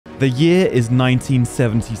The year is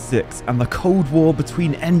 1976, and the Cold War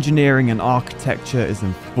between engineering and architecture is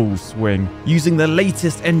in full swing. Using the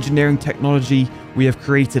latest engineering technology, we have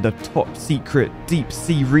created a top-secret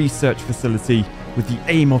deep-sea research facility with the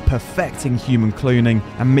aim of perfecting human cloning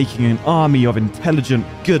and making an army of intelligent,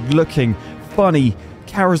 good-looking, funny,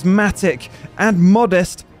 charismatic, and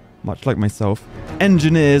modest, much like myself,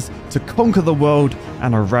 engineers to conquer the world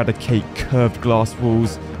and eradicate curved glass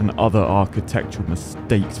walls and other architectural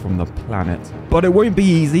mistakes from the planet. But it won't be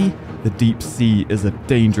easy. The deep sea is a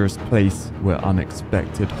dangerous place where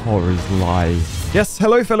unexpected horrors lie. Yes,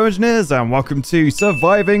 hello fellow engineers, and welcome to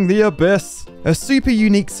Surviving the Abyss, a super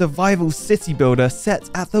unique survival city builder set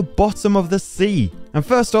at the bottom of the sea. And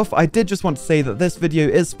first off, I did just want to say that this video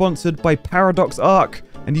is sponsored by Paradox Arc,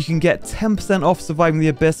 and you can get 10% off Surviving the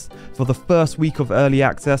Abyss for the first week of early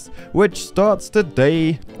access, which starts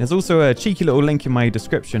today. There's also a cheeky little link in my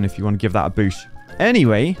description if you want to give that a boost.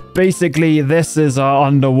 Anyway, basically this is our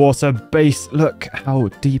underwater base. Look how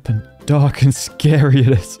deep and dark and scary it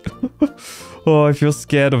is. Oh, if you're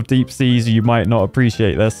scared of deep seas, you might not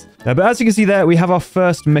appreciate this. But as you can see there, we have our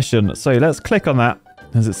first mission. So let's click on that.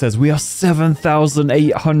 As it says, we are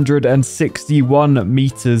 7,861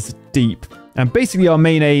 meters deep. And basically our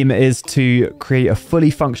main aim is to create a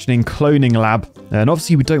fully functioning cloning lab. And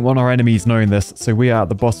obviously we don't want our enemies knowing this, so we are at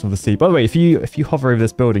the bottom of the sea. By the way, if you hover over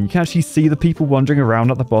this building, you can actually see the people wandering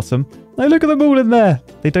around at the bottom. Oh, look at them all in there.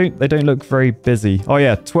 They don't look very busy. Oh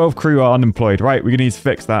yeah, 12 crew are unemployed. Right, we're gonna need to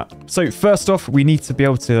fix that. So first off, we need to be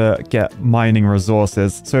able to get mining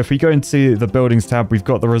resources. So if we go into the buildings tab, we've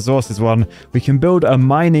got the resources one. We can build a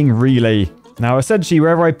mining relay. Now, essentially,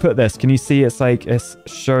 wherever I put this, can you see it's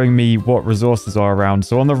showing me what resources are around?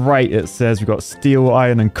 So on the right, it says we've got steel,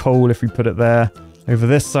 iron, and coal if we put it there. Over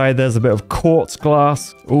this side, there's a bit of quartz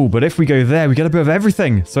glass. Oh, but if we go there, we get a bit of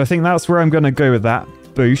everything. So I think that's where I'm going to go with that.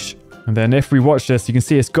 Boosh. And then if we watch this, you can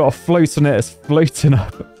see it's got a float on it. It's floating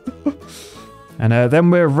up. And then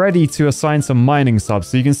we're ready to assign some mining subs.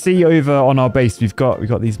 So you can see over on our base, we've got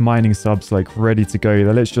these mining subs like ready to go. They're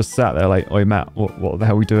literally just sat there like, oi Matt, what the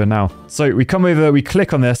hell are we doing now? So we come over, we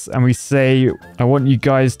click on this and we say, I want you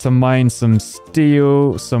guys to mine some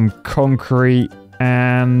steel, some concrete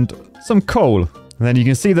and some coal. And then you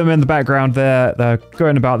can see them in the background there. They're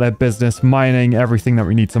going about their business, mining everything that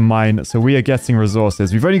we need to mine. So we are getting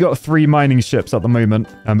resources. We've only got 3 mining ships at the moment.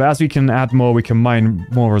 But as we can add more, we can mine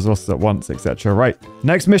more resources at once, etc. Right.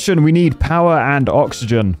 Next mission, we need power and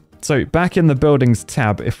oxygen. So back in the buildings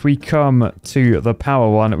tab, if we come to the power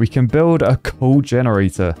one, we can build a coal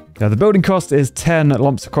generator. Now the building cost is 10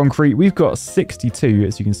 lumps of concrete. We've got 62,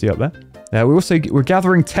 as you can see up there. We're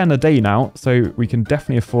gathering 10 a day now, so we can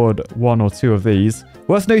definitely afford 1 or 2 of these.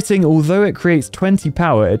 Worth noting, although it creates 20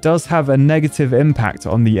 power, it does have a negative impact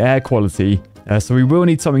on the air quality. So we will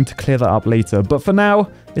need something to clear that up later. But for now,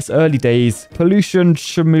 it's early days. Pollution,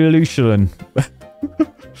 shmolution.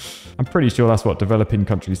 I'm pretty sure that's what developing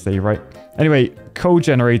countries say, right? Anyway, coal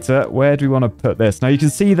generator, where do we want to put this? Now you can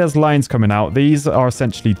see there's lines coming out. These are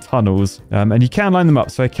essentially tunnels, and you can line them up.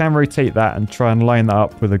 So I can rotate that and try and line that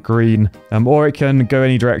up with a green, or it can go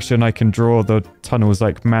any direction. I can draw the tunnels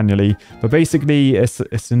like manually, but basically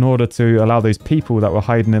it's in order to allow those people that were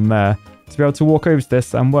hiding in there to be able to walk over to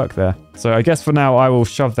this and work there. So I guess for now I will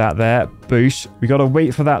shove that there. Boosh. We got to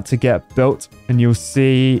wait for that to get built, and you'll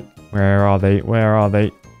see, where are they? Where are they?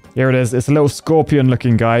 Here it is. It's a little scorpion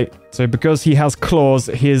looking guy. So because he has claws,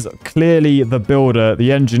 he is clearly the builder,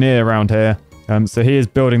 the engineer around here. So he is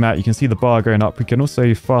building that. You can see the bar going up. We can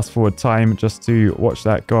also fast forward time just to watch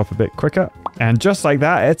that go up a bit quicker. And just like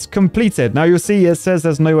that, it's completed. Now you'll see it says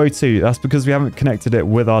there's no O2. That's because we haven't connected it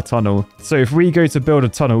with our tunnel. So if we go to build a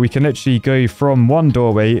tunnel, we can literally go from one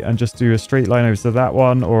doorway and just do a straight line over to that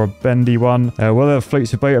one or a bendy one. Whether it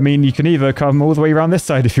floats your boat. I mean, you can either come all the way around this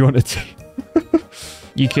side if you wanted to.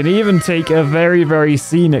 You can even take a very, very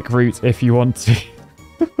scenic route if you want to.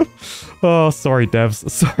 Oh, sorry,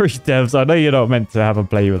 devs. Sorry, devs. I know you're not meant to have a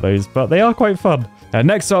play with those, but they are quite fun.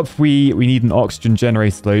 Next up, we need an oxygen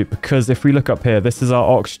generator, though, because if we look up here, this is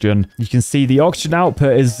our oxygen. You can see the oxygen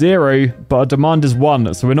output is 0, but our demand is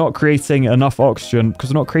 1. So we're not creating enough oxygen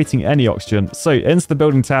because we're not creating any oxygen. So into the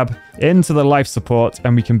building tab, into the life support,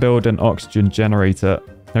 and we can build an oxygen generator.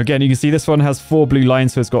 Now again, you can see this one has 4 blue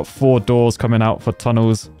lines, so it's got 4 doors coming out for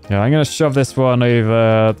tunnels. Yeah, I'm going to shove this one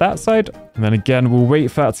over that side. And then again, we'll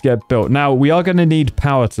wait for that to get built. Now, we are going to need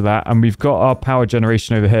power to that, and we've got our power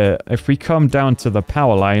generation over here. If we come down to the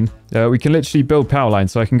power line, we can literally build power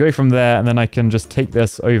lines. So I can go from there, and then I can just take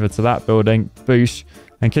this over to that building. Boosh.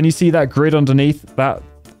 And can you see that grid underneath? That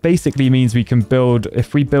basically means we can build,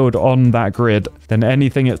 if we build on that grid, then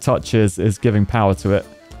anything it touches is giving power to it.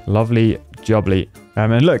 Lovely jubbly.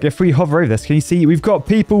 And look, if we hover over this, can you see we've got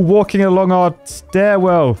people walking along our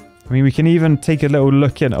stairwell? I mean, we can even take a little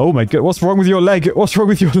look in. Oh my god, what's wrong with your leg? What's wrong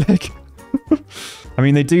with your leg? I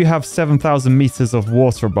mean, they do have 7,000 meters of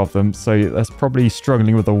water above them, so that's probably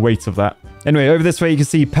struggling with the weight of that. Anyway, over this way, you can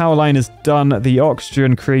see power line is done. The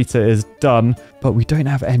oxygen creator is done, but we don't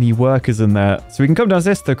have any workers in there. So we can come down to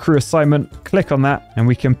this, the crew assignment, click on that, and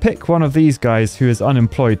we can pick one of these guys who is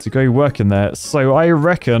unemployed to go work in there. So I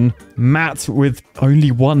reckon Matt with only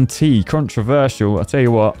 1 T, controversial. I'll tell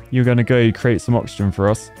you what, you're going to go create some oxygen for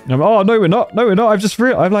us. Oh, no, we're not. No, we're not. I've just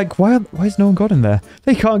realized, I'm like, why has no one got in there?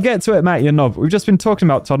 They can't get to it, Matt, you knob. We've just been talking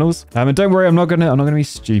about tunnels. And don't worry, I'm not gonna be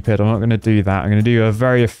stupid. I'm not gonna do that. I'm gonna do a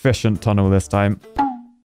very efficient tunnel this time.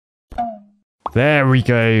 There we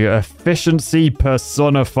go. Efficiency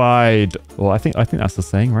personified. Well, I think that's the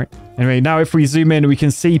saying, right? Anyway, now if we zoom in, we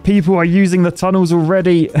can see people are using the tunnels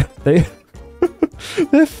already.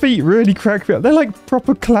 Their feet really crack me up. They're like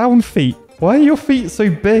proper clown feet. Why are your feet so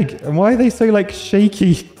big? And why are they so like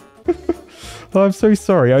shaky? Oh, I'm so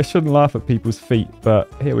sorry. I shouldn't laugh at people's feet, but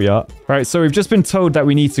here we are. Right, so we've just been told that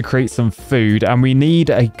we need to create some food and we need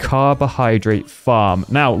a carbohydrate farm.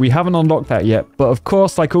 Now, we haven't unlocked that yet, but of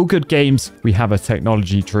course, like all good games, we have a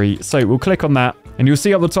technology tree. So we'll click on that. And you'll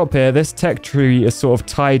see up the top here, this tech tree is sort of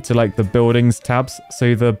tied to like the buildings tabs.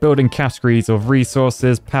 So the building categories of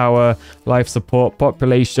resources, power, life support,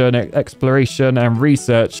 population, exploration, and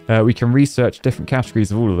research. We can research different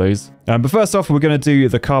categories of all of those. But first off, we're going to do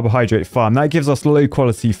the carbohydrate farm. That gives us low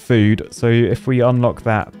quality food. So if we unlock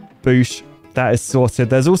that, boosh, that is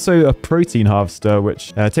sorted. There's also a protein harvester,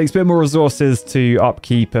 which takes a bit more resources to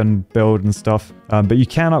upkeep and build and stuff. But you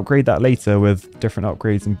can upgrade that later with different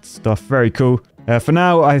upgrades and stuff. Very cool. For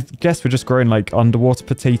now, I guess we're just growing like underwater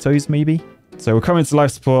potatoes, maybe. So we'll come into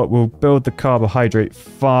life support. We'll build the carbohydrate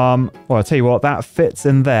farm. Well, I'll tell you what, that fits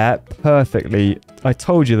in there perfectly. I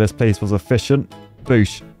told you this place was efficient.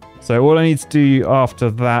 Boosh. So all I need to do after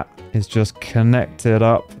that is just connect it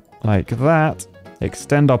up like that.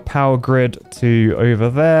 Extend our power grid to over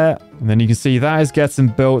there. And then you can see that is getting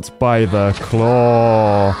built by the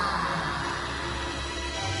claw.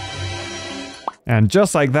 And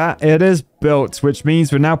just like that, it is built, which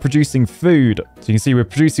means we're now producing food. So you can see we're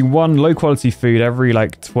producing 1 low quality food every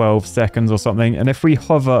like 12 seconds or something. And if we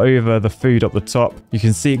hover over the food up the top, you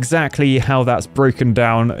can see exactly how that's broken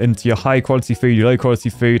down into your high quality food, your low quality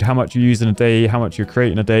food, how much you use in a day, how much you're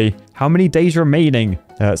creating a day, how many days remaining.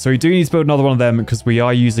 So we do need to build another one of them because we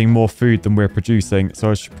are using more food than we're producing.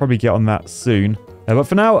 So I should probably get on that soon. But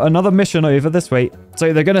for now, another mission over this way.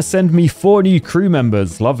 So they're going to send me 4 new crew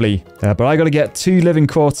members. Lovely. But I got to get 2 living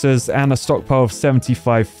quarters and a stockpile of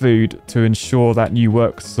 75 food to ensure that new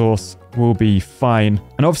work source will be fine.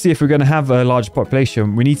 And obviously, if we're going to have a large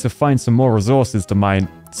population, we need to find some more resources to mine.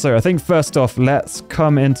 So I think first off, let's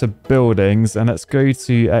come into buildings and let's go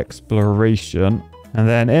to exploration. And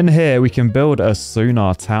then in here, we can build a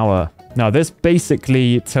sonar tower. Now, this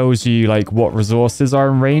basically tells you like what resources are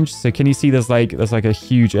in range. So can you see there's like a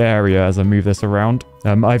huge area as I move this around?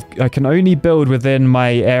 I can only build within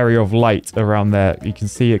my area of light around there. You can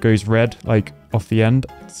see it goes red like off the end.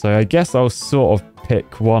 So I guess I'll sort of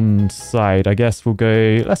pick one side. I guess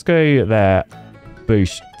let's go there.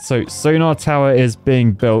 Boosh. So sonar tower is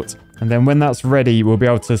being built. And then when that's ready, we'll be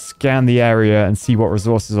able to scan the area and see what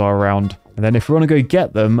resources are around. And then if we want to go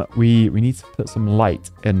get them, we need to put some light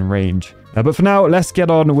in range. But for now, let's get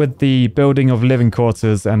on with the building of living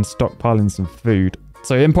quarters and stockpiling some food.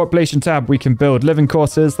 So in population tab, we can build living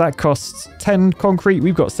quarters. That costs 10 concrete.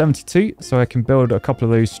 We've got 72, so I can build a couple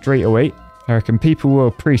of those straight away. I reckon people will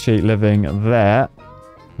appreciate living there.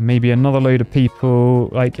 Maybe another load of people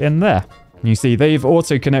like in there. You see, they've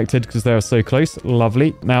auto-connected because they're so close.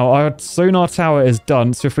 Lovely. Now, our sonar tower is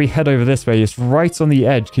done. So if we head over this way, it's right on the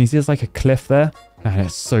edge. Can you see there's like a cliff there? And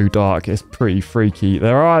it's so dark. It's pretty freaky.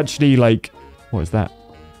 There are actually like... What is that?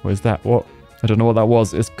 What is that? What? I don't know what that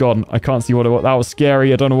was. It's gone. I can't see what it was. That was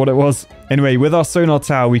scary. I don't know what it was. Anyway, with our sonar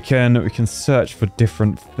tower, we can search for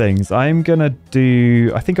different things. I'm going to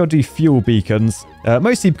do... I think I'll do fuel beacons.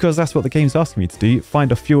 Mostly because that's what the game's asking me to do.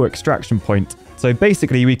 Find a fuel extraction point. So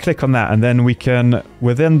basically, we click on that and then we can,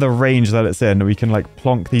 within the range that it's in, we can like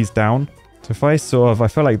plonk these down. So if I I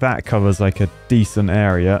feel like that covers like a decent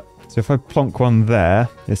area. So if I plonk one there,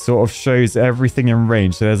 it sort of shows everything in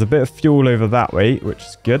range. So there's a bit of fuel over that way, which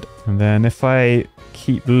is good. And then if I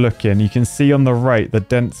keep looking, you can see on the right, the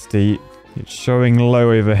density, it's showing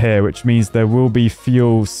low over here, which means there will be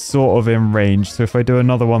fuel sort of in range. So if I do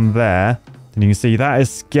another one there, then you can see that is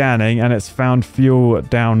scanning and it's found fuel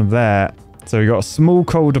down there. So we got a small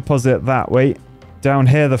coal deposit that way. down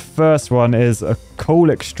here, the first one is a coal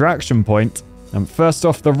extraction point. And first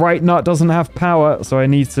off, the right nut doesn't have power, so I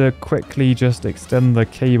need to quickly just extend the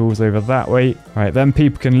cables over that way. All right, then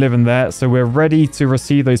people can live in there. So we're ready to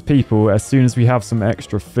receive those people as soon as we have some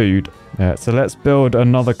extra food. So let's build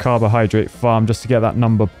another carbohydrate farm just to get that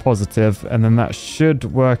number positive, and then that should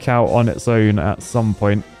work out on its own at some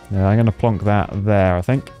point. Yeah, I'm going to plonk that there, I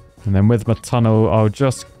think. And then with my tunnel, I'll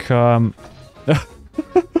just come...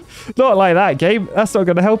 Not like that, Gabe. That's not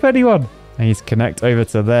going to help anyone. I need to connect over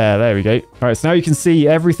to there. There we go. All right, so now you can see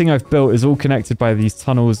everything I've built is all connected by these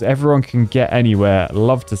tunnels. Everyone can get anywhere.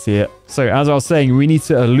 Love to see it. So as I was saying, we need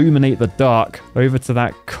to illuminate the dark over to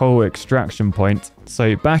that coal extraction point.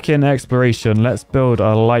 So back in exploration, let's build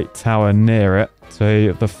a light tower near it.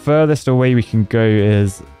 So the furthest away we can go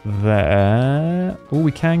is there. Oh,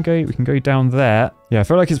 we can go down there. Yeah, I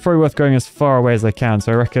feel like it's probably worth going as far away as I can.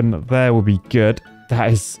 So I reckon there will be good.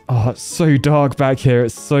 That is, oh, it's so dark back here.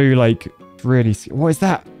 It's so like really, what is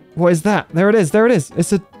that? What is that? There it is. There it is.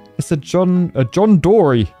 It's a John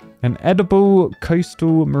Dory, an edible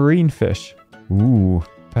coastal marine fish. Ooh,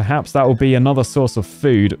 perhaps that will be another source of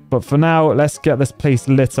food. But for now, let's get this place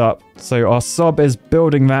lit up. So our sub is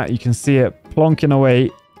building that. You can see it plonking away.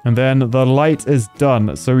 And then the light is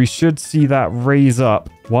done. So we should see that raise up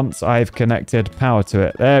once I've connected power to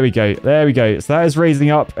it. There we go. There we go. So that is raising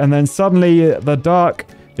up. And then suddenly the dark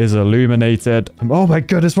is illuminated. Oh my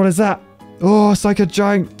goodness, what is that? Oh, it's like a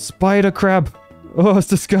giant spider crab. Oh, it's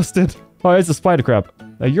disgusting. Oh, it's a spider crab.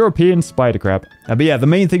 A European spider crab. But yeah, the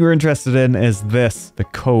main thing we're interested in is this, the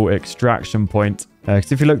coal extraction point.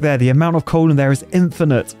 Because if you look there, the amount of coal in there is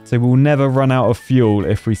infinite. So we'll never run out of fuel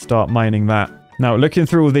if we start mining that. Now, looking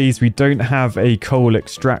through all these, we don't have a coal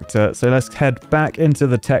extractor. So let's head back into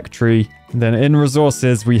the tech tree. And then in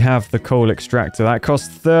resources, we have the coal extractor. That costs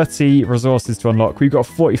 30 resources to unlock. We've got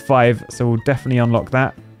 45, so we'll definitely unlock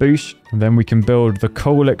that. Boosh. And then we can build the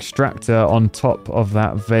coal extractor on top of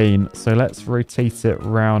that vein. So let's rotate it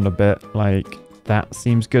round a bit. Like that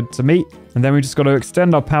seems good to me. And then we just got to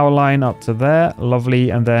extend our power line up to there. Lovely.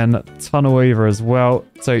 And then tunnel over as well.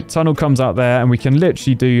 So tunnel comes out there and we can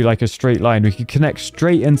literally do like a straight line. We can connect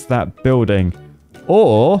straight into that building.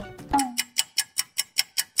 Or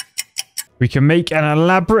we can make an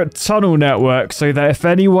elaborate tunnel network so that if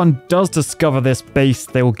anyone does discover this base,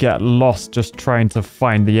 they will get lost just trying to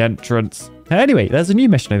find the entrance. Anyway, there's a new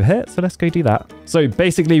mission over here, so let's go do that. So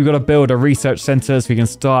basically, we've got to build a research center so we can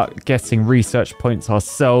start getting research points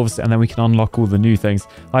ourselves, and then we can unlock all the new things.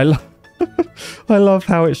 I love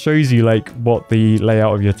how it shows you like what the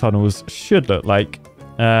layout of your tunnels should look like.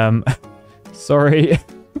 Sorry.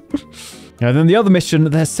 And then the other mission,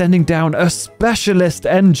 they're sending down a specialist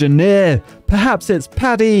engineer. Perhaps it's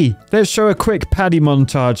Paddy. Let's show a quick Paddy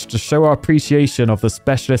montage to show our appreciation of the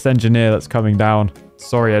specialist engineer that's coming down.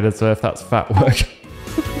 Sorry, editor, if that's fat work.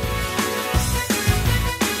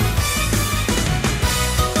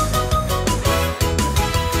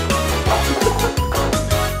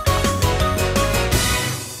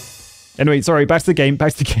 Anyway, sorry, back to the game,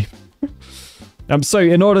 So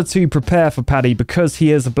in order to prepare for Paddy, because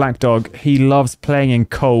he is a black dog, he loves playing in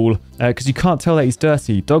coal because you can't tell that he's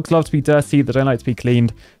dirty. Dogs love to be dirty. They don't like to be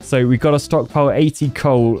cleaned. So we've got to stockpile 80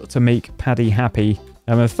 coal to make Paddy happy.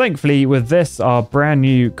 And thankfully, with this, our brand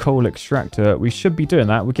new coal extractor, we should be doing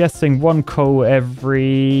that. We're getting 1 coal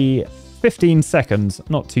every 15 seconds.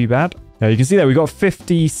 Not too bad. Now you can see that we've got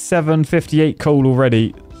 57, 58 coal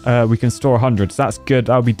already. We can store 100, so that's good.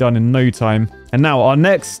 That'll be done in no time. And now our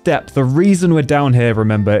next step, the reason we're down here,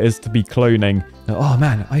 remember, is to be cloning. Oh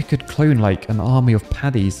man, I could clone like an army of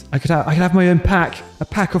paddies. I could have my own pack, a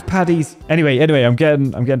pack of paddies. Anyway, I'm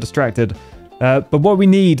getting distracted. But what we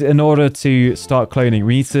need in order to start cloning,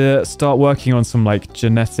 we need to start working on some like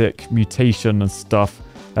genetic mutation and stuff.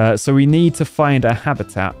 So we need to find a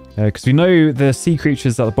habitat because we know the sea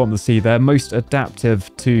creatures at the bottom of the sea, they're most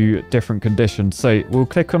adaptive to different conditions. So we'll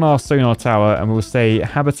click on our sonar tower and we'll say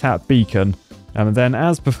habitat beacon. And then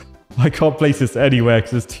as before, I can't place this anywhere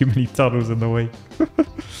because there's too many tunnels in the way.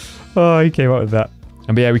 Oh, he came up with that.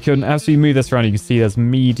 And but yeah, we can, as we move this around, you can see there's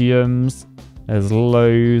mediums, there's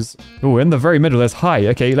lows. Oh, in the very middle, there's high.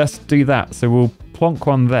 Okay, let's do that. So we'll plonk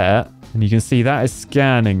one there. And you can see that is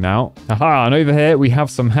scanning now. Aha, and over here we have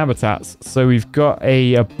some habitats. So we've got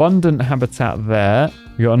a abundant habitat there.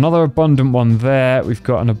 We've got another abundant one there. We've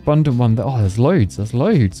got an abundant one there. Oh, there's loads. There's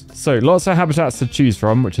loads. So lots of habitats to choose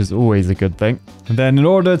from, which is always a good thing. And then in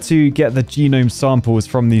order to get the genome samples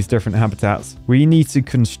from these different habitats, we need to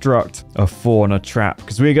construct a fauna trap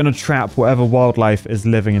because we're going to trap whatever wildlife is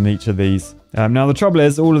living in each of these. Now the trouble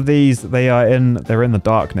is all of these, they're in the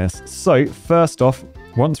darkness. So first off,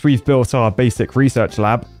 once we've built our basic research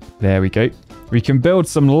lab, there we go, we can build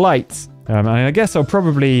some lights. And I guess I should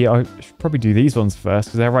probably do these ones first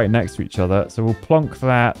because they're right next to each other. So we'll plonk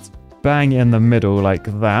that bang in the middle like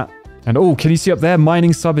that. And oh, can you see up there?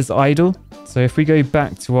 Mining sub is idle. So if we go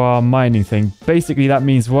back to our mining thing, basically that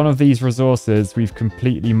means one of these resources we've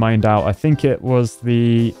completely mined out. I think it was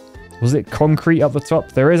was it concrete up the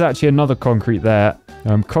top? There is actually another concrete there.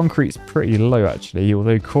 Concrete's pretty low actually,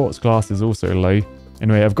 although quartz glass is also low.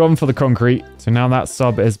 Anyway, I've gone for the concrete. So now that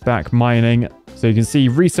sub is back mining. So you can see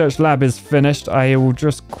research lab is finished. I will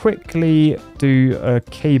just quickly do a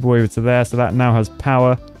cable over to there. So that now has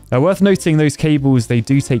power. Worth noting, those cables, they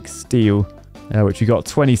do take steel, which we got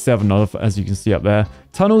 27 of, as you can see up there.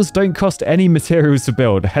 Tunnels don't cost any materials to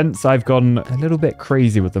build. Hence, I've gone a little bit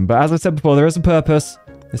crazy with them. But as I said before, there is a purpose.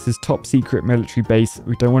 This is top secret military base.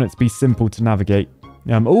 We don't want it to be simple to navigate.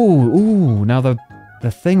 Now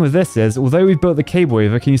the thing with this is, although we've built the cable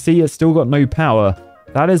over, can you see it's still got no power?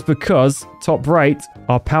 That is because, top right,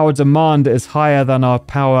 our power demand is higher than our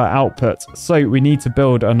power output. So we need to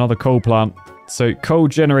build another coal plant. So coal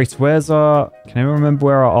generator, can anyone remember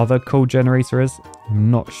where our other coal generator is? I'm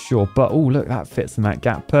not sure, but oh, look, that fits in that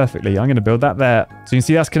gap perfectly. I'm going to build that there. So you can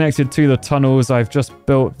see that's connected to the tunnels. I've just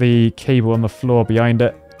built the cable on the floor behind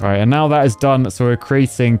it. All right, and now that is done. So we're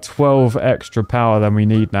creating 12 extra power than we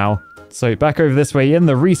need now. So back over this way in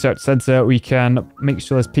the research center, we can make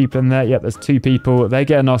sure there's people in there. Yep, there's 2 people. They're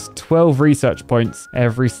getting us 12 research points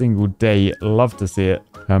every single day. Love to see it.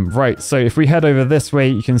 Right, so if we head over this way,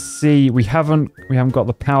 you can see we haven't got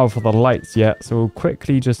the power for the lights yet. So we'll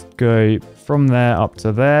quickly just go from there up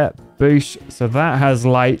to there. Boosh. So that has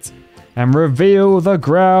light. And reveal the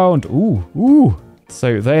ground. Ooh.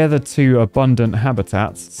 So they are the 2 abundant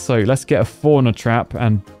habitats. So let's get a fauna trap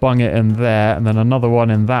and bung it in there. And then another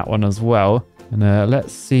one in that one as well. And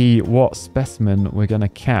let's see what specimen we're going to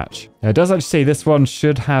catch. It does actually say this one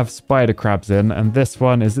should have spider crabs in. And this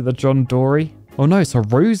one, is it the John Dory? Oh no, it's a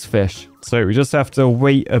rosefish. So we just have to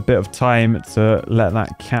wait a bit of time to let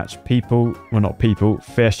that catch people. Well, not people,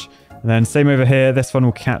 fish. And then same over here. This one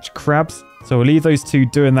will catch crabs. So we'll leave those 2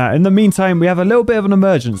 doing that. In the meantime, we have a little bit of an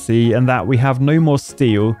emergency in that we have no more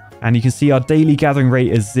steel. And you can see our daily gathering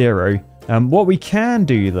rate is 0. What we can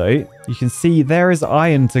do, though, you can see there is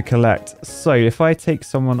iron to collect. So if I take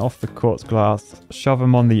someone off the quartz glass, shove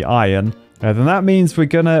them on the iron, then that means we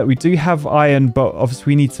do have iron, but obviously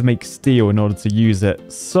we need to make steel in order to use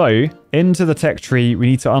it. So into the tech tree, we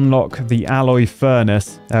need to unlock the alloy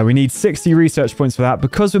furnace. We need 60 research points for that.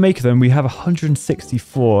 Because we're making them, we have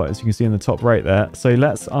 164, as you can see in the top right there. So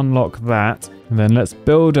let's unlock that. And then let's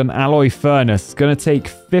build an alloy furnace. It's going to take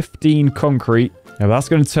 15 concrete. Now that's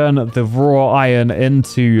going to turn the raw iron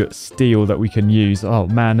into steel that we can use. Oh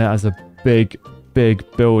man, that is a big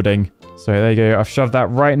building. So there you go. I've shoved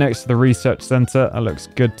that right next to the research center. That looks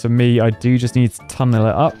good to me. I do just need to tunnel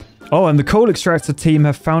it up. Oh, and the coal extractor team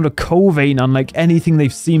have found a coal vein unlike anything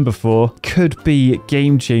they've seen before. Could be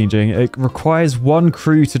game-changing. It requires 1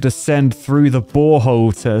 crew to descend through the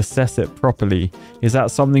borehole to assess it properly. Is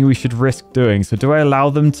that something we should risk doing? So do I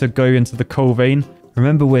allow them to go into the coal vein?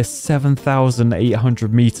 Remember, we're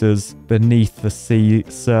 7,800 meters beneath the sea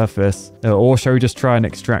surface. Or shall we just try and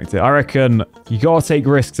extract it? I reckon you gotta take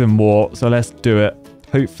risks in war, so let's do it.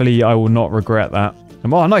 Hopefully, I will not regret that.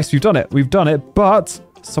 Oh, nice, we've done it. We've done it, but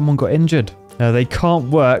someone got injured. They can't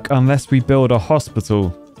work unless we build a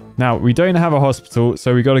hospital. Now, we don't have a hospital,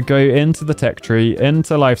 so we got to go into the tech tree,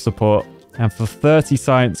 into life support, and for 30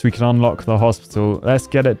 science, we can unlock the hospital. Let's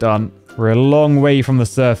get it done. We're a long way from the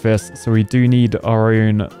surface, so we do need our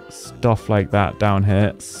own stuff like that down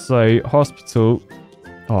here. So, hospital.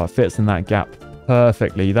 Oh, it fits in that gap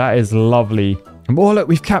perfectly. That is lovely. Oh, look,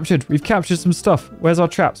 we've captured some stuff. Where's our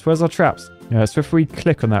traps? Yeah, so if we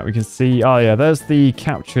click on that, we can see, oh yeah, there's the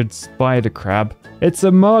captured spider crab. It's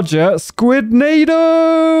a Marja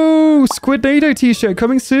Squidnado! Squidnado t-shirt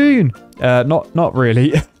coming soon. Not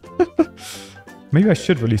really. Maybe I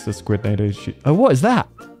should release a Squidnado shoot. Oh, what is that?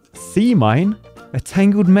 Sea mine? A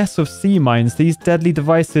tangled mess of sea mines. These deadly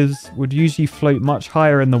devices would usually float much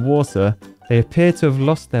higher in the water. They appear to have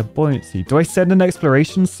lost their buoyancy. Do I send an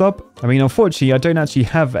exploration sub? I mean, unfortunately, I don't actually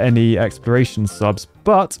have any exploration subs,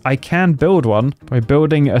 but I can build one by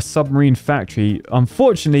building a submarine factory.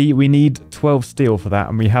 Unfortunately, we need 12 steel for that,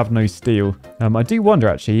 and we have no steel. I do wonder,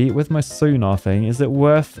 actually, with my sonar thing, is it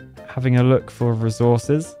worth having a look for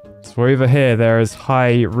resources? So over here, there is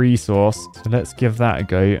high resource. So let's give that a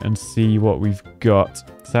go and see what we've got.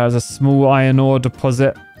 So that was a small iron ore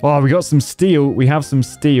deposit. Oh, we got some steel. We have some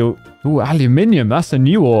steel. Ooh, aluminium. That's a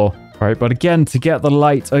new ore. All right, but again, to get the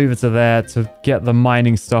light over to there, to get the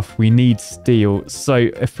mining stuff, we need steel. So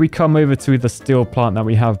if we come over to the steel plant that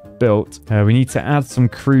we have built, we need to add some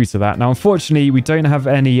crew to that. Now, unfortunately, we don't have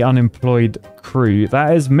any unemployed crew.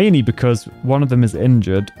 That is mainly because one of them is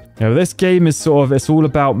injured. Now, this game is it's all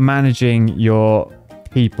about managing your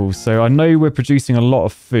people. So I know we're producing a lot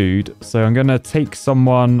of food. So I'm going to take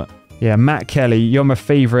someone... Yeah, Matt Kelly, you're my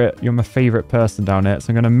favorite person down here. So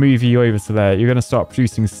I'm going to move you over to there. You're going to start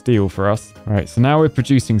producing steel for us. All right, so now we're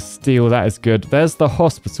producing steel. That is good. There's the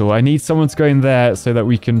hospital. I need someone to go in there so that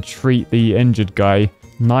we can treat the injured guy,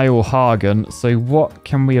 Niall Hagen. So what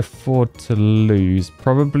can we afford to lose?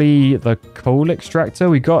 Probably the coal extractor.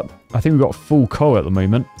 I think we've got full coal at the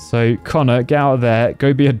moment. So Connor, get out of there.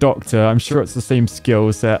 Go be a doctor. I'm sure it's the same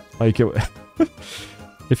skill set. Like it...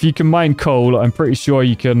 If you can mine coal, I'm pretty sure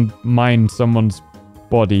you can mine someone's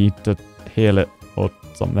body to heal it or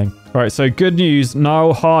something. All right, so good news.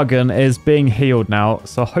 Niall Hagen is being healed now.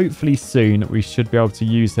 So hopefully soon we should be able to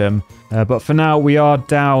use him. But for now, we are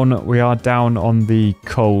down on the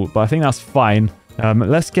coal. But I think that's fine.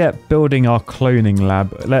 Let's get building our cloning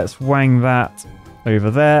lab. Let's wang that over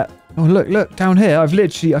there. Oh, look, down here. I've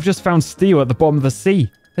just found steel at the bottom of the sea.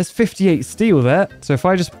 There's 58 steel there. So if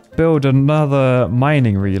I just build another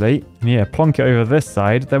mining relay, yeah, plonk it over this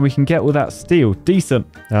side, then we can get all that steel. Decent.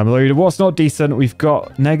 Though what's not decent, we've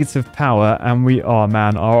got negative power and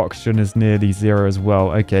man, our oxygen is nearly 0 as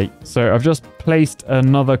well. Okay, so I've just placed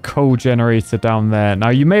another coal generator down there. Now,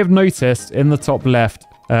 you may have noticed in the top left,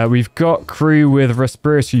 we've got crew with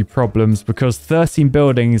respiratory problems because 13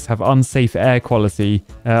 buildings have unsafe air quality.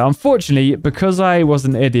 Unfortunately, because I was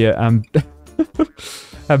an idiot and...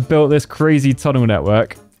 have built this crazy tunnel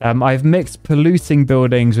network. I've mixed polluting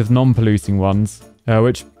buildings with non-polluting ones,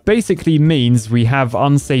 which basically means we have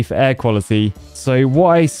unsafe air quality. So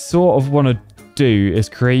what I sort of want to do is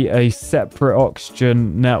create a separate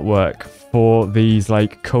oxygen network for these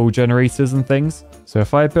like coal generators and things. So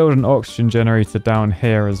if I build an oxygen generator down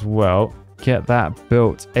here as well, get that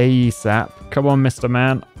built ASAP. Come on, Mr.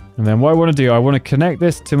 Man. And then what I want to do, I want to connect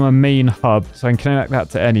this to my main hub. So I can connect that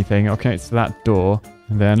to anything. I'll connect it to that door.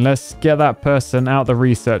 And then let's get that person out the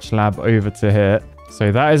research lab over to here.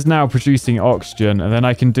 So that is now producing oxygen. And then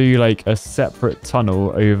I can do like a separate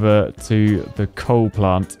tunnel over to the coal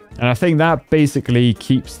plant. And I think that basically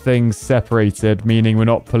keeps things separated, meaning we're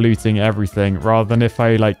not polluting everything, rather than if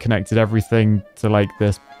I like connected everything to like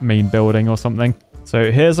this main building or something.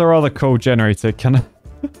 So here's our other coal generator. Can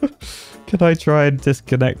I try and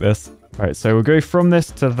disconnect this? All right, so we'll go from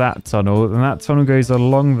this to that tunnel, and that tunnel goes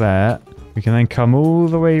along there. We can then come all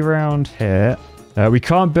the way around here. We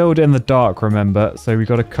can't build in the dark, remember, so we've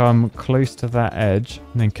got to come close to that edge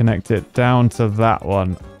and then connect it down to that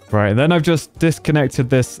one. Right, and then I've just disconnected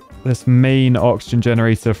this main oxygen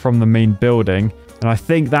generator from the main building, and I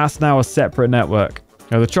think that's now a separate network.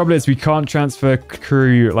 Now, the trouble is we can't transfer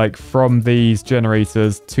crew like from these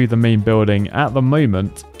generators to the main building at the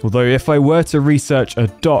moment. Although if I were to research a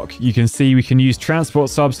dock, you can see we can use transport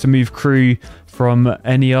subs to move crew from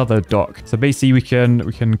any other dock. So basically we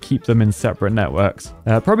can keep them in separate networks.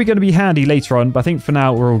 Probably going to be handy later on, but I think for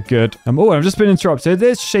now we're all good. Oh, I've just been interrupted.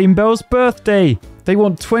 It's Shane Bell's birthday. They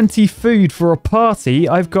want 20 food for a party.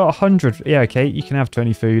 I've got 100. Yeah, okay, you can have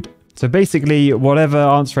 20 food. So basically, whatever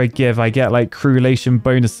answer I give, I get like crew relation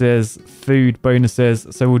bonuses, food bonuses.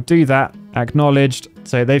 So we'll do that. Acknowledged.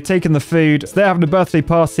 So they've taken the food. So they're having a birthday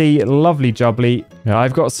party. Lovely jubbly. Yeah,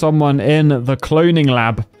 I've got someone in the cloning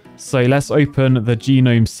lab. So let's open the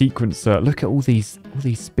genome sequencer. Look at all these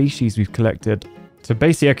species we've collected. So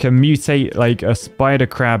basically, I can mutate like a spider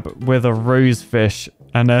crab with a rosefish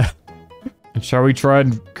and a... And shall we try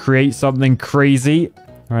and create something crazy?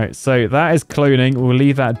 All right, so that is cloning. We'll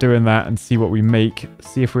leave that doing that and see what we make.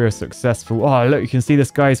 See if we are successful. Oh, look, you can see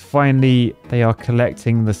this guy's finally... They are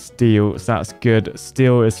collecting the steel, so that's good.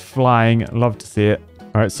 Steel is flying. Love to see it.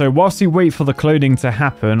 All right, so whilst we wait for the cloning to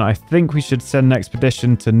happen, I think we should send an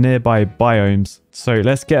expedition to nearby biomes. So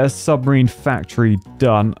let's get a submarine factory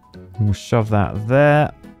done. We'll shove that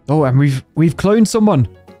there. Oh, and we've cloned someone.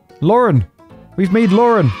 Lauren. We've made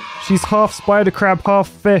Lauren. She's half spider crab, half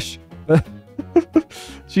fish.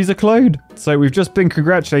 She's a clone. So we've just been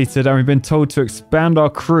congratulated and we've been told to expand our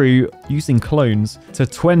crew using clones to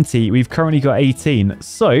 20. We've currently got 18.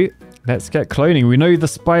 So let's get cloning. We know the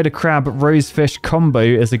spider crab rosefish combo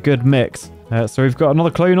is a good mix. So we've got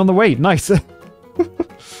another clone on the way. Nice.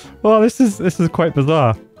 Well, this is quite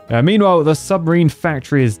bizarre. Meanwhile, the submarine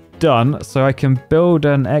factory is done, so I can build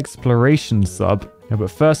an exploration sub. Yeah, but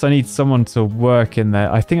first I need someone to work in there.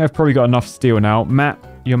 I think I've probably got enough steel now. Matt,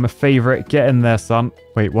 you're my favorite. Get in there, son.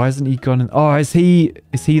 Wait, why hasn't he gone in? Oh, is he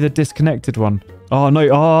the disconnected one? Oh, no.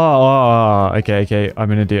 Okay.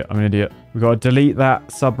 I'm an idiot. We got to delete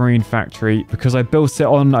that submarine factory because I built it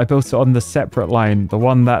on the separate line, the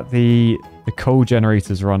one that the coal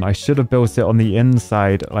generators run. I should have built it on the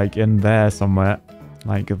inside, like in there somewhere,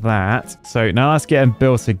 like that. So now that's getting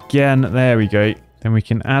built again. There we go. Then we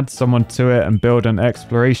can add someone to it and build an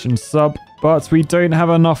exploration sub. But we don't have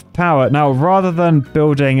enough power. Now, rather than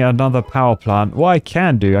building another power plant, what I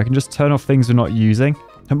can do, I can just turn off things we're not using.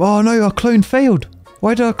 Oh no, our clone failed.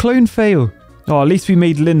 Why did our clone fail? Oh, at least we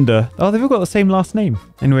made Linda. Oh, they've all got the same last name.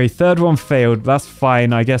 Anyway, third one failed. That's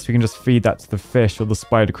fine. I guess we can just feed that to the fish or the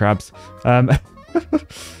spider crabs.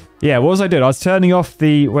 Yeah, what was I doing? I was turning off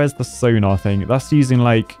the... Where's the sonar thing? That's using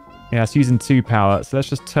like... Yeah, it's using 2 power. So let's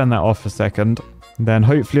just turn that off a second. And then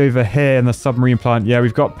hopefully over here in the submarine plant, yeah,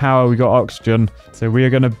 we've got power, we've got oxygen. So we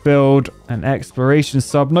are going to build an exploration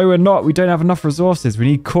sub. No, we're not. We don't have enough resources. We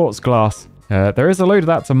need quartz glass. There is a load of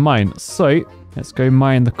that to mine. So let's go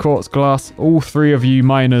mine the quartz glass. All 3 of you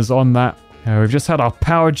miners on that. We've just had our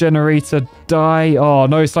power generator die. Oh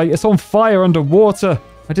no, it's like it's on fire underwater.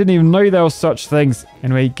 I didn't even know there was such things.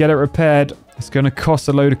 Anyway, get it repaired. It's going to cost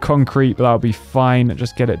a load of concrete, but that'll be fine.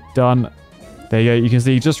 Just get it done. There you go. You can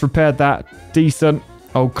see just repaired that. Decent.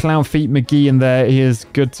 Oh, Clown Feet McGee in there. He is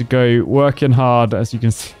good to go. Working hard, as you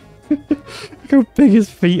can see. Look how big his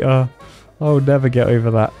feet are. I'll never get over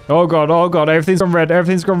that. Oh god, everything's gone red.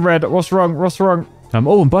 Everything's gone red. What's wrong?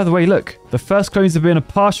 Oh, and by the way, look. The first clones have been a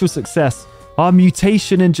partial success. Our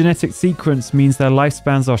mutation in genetic sequence means their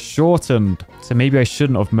lifespans are shortened. So maybe I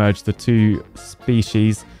shouldn't have merged the 2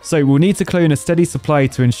 species. So we'll need to clone a steady supply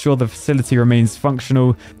to ensure the facility remains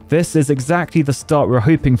functional. This is exactly the start we're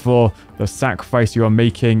hoping for. The sacrifice you are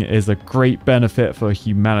making is a great benefit for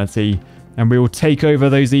humanity. And we will take over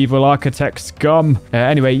those evil architect scum.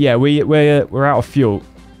 Anyway, yeah, we're out of fuel.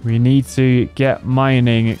 We need to get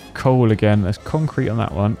mining coal again. There's concrete on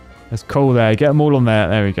that one. There's coal there. Get them all on there.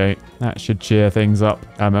 There we go. That should cheer things up.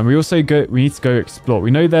 And we also we need to go explore.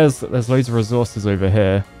 We know there's loads of resources over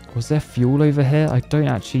here. Was there fuel over here? I don't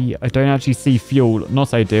actually see fuel.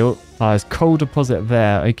 Not ideal. There's coal deposit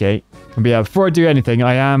there. Okay. But yeah, before I do anything,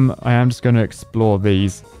 I am just going to explore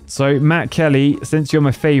these. So Matt Kelly, since you're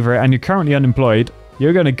my favorite and you're currently unemployed,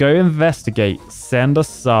 you're going to go investigate. Send a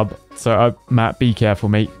sub. So Matt, be careful,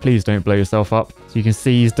 mate. Please don't blow yourself up. So you can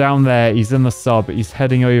see he's down there. He's in the sub. He's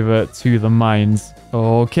heading over to the mines.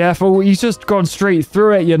 Oh, careful. He's just gone straight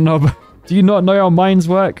through it, you knob. Do you not know how mines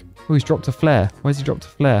work? Oh, he's dropped a flare. Why has he dropped a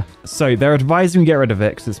flare? So they're advising we get rid of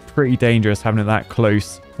it because it's pretty dangerous having it that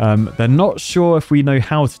close. They're not sure if we know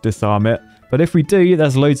how to disarm it. But if we do,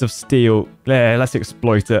 there's loads of steel. Yeah, let's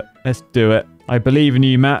exploit it. Let's do it. I believe in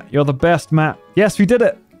you, Matt. You're the best, Matt. Yes, we did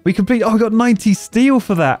it. We complete. Oh, we got 90 steel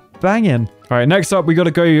for that. Banging. All right, next up, we got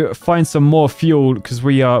to go find some more fuel because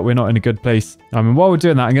we're not in a good place. And while we're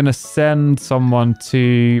doing that, I'm going to send someone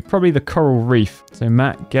to probably the coral reef. So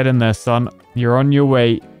Matt, get in there, son. You're on your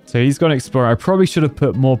way. So he's going to explore. I probably should have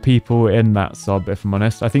put more people in that sub, if I'm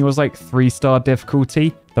honest. I think it was like 3-star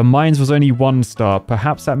difficulty. The mines was only 1-star.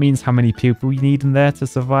 Perhaps that means how many people you need in there to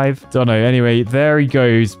survive. Don't know. Anyway, there he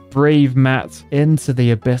goes. Brave Matt into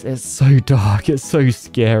the abyss. It's so dark. It's so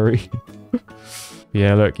scary.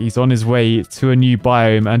 Yeah, look, he's on his way to a new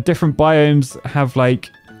biome. And different biomes have like...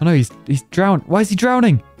 Oh no, he's drowned. Why is he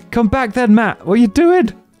drowning? Come back then, Matt. What are you doing?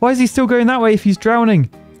 Why is he still going that way if he's drowning?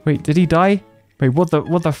 Wait, did he die? Wait, what the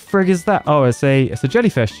frig is that? Oh, it's a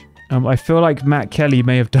jellyfish. I feel like Matt Kelly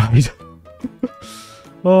may have died.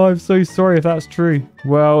 Oh, I'm so sorry if that's true.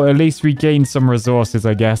 Well, at least we gained some resources,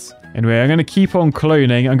 I guess. Anyway, I'm going to keep on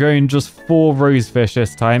cloning. I'm going just 4 rosefish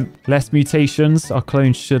this time. Less mutations. Our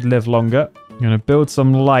clones should live longer. I'm going to build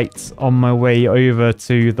some lights on my way over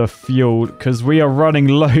to the fuel because we are running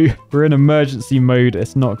low. We're in emergency mode.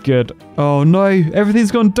 It's not good. Oh, no.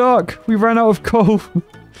 Everything's gone dark. We ran out of coal.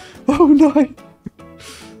 Oh, no.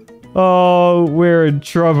 Oh, we're in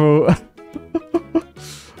trouble.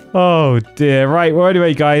 Oh dear. Right, well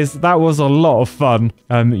anyway guys, that was a lot of fun.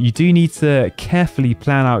 You do need to carefully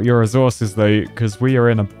plan out your resources though, because we are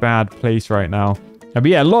in a bad place right now. But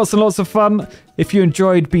yeah, lots and lots of fun. If you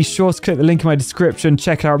enjoyed, be sure to click the link in my description.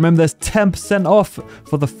 Check it out. Remember, there's 10% off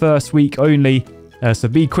for the first week only. So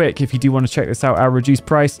be quick if you do want to check this out at a reduced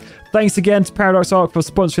price. Thanks again to Paradox Arc for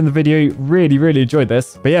sponsoring the video. Really, really enjoyed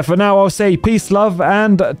this. But yeah, for now, I'll say peace, love,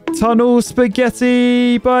 and tunnel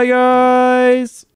spaghetti. Bye, guys.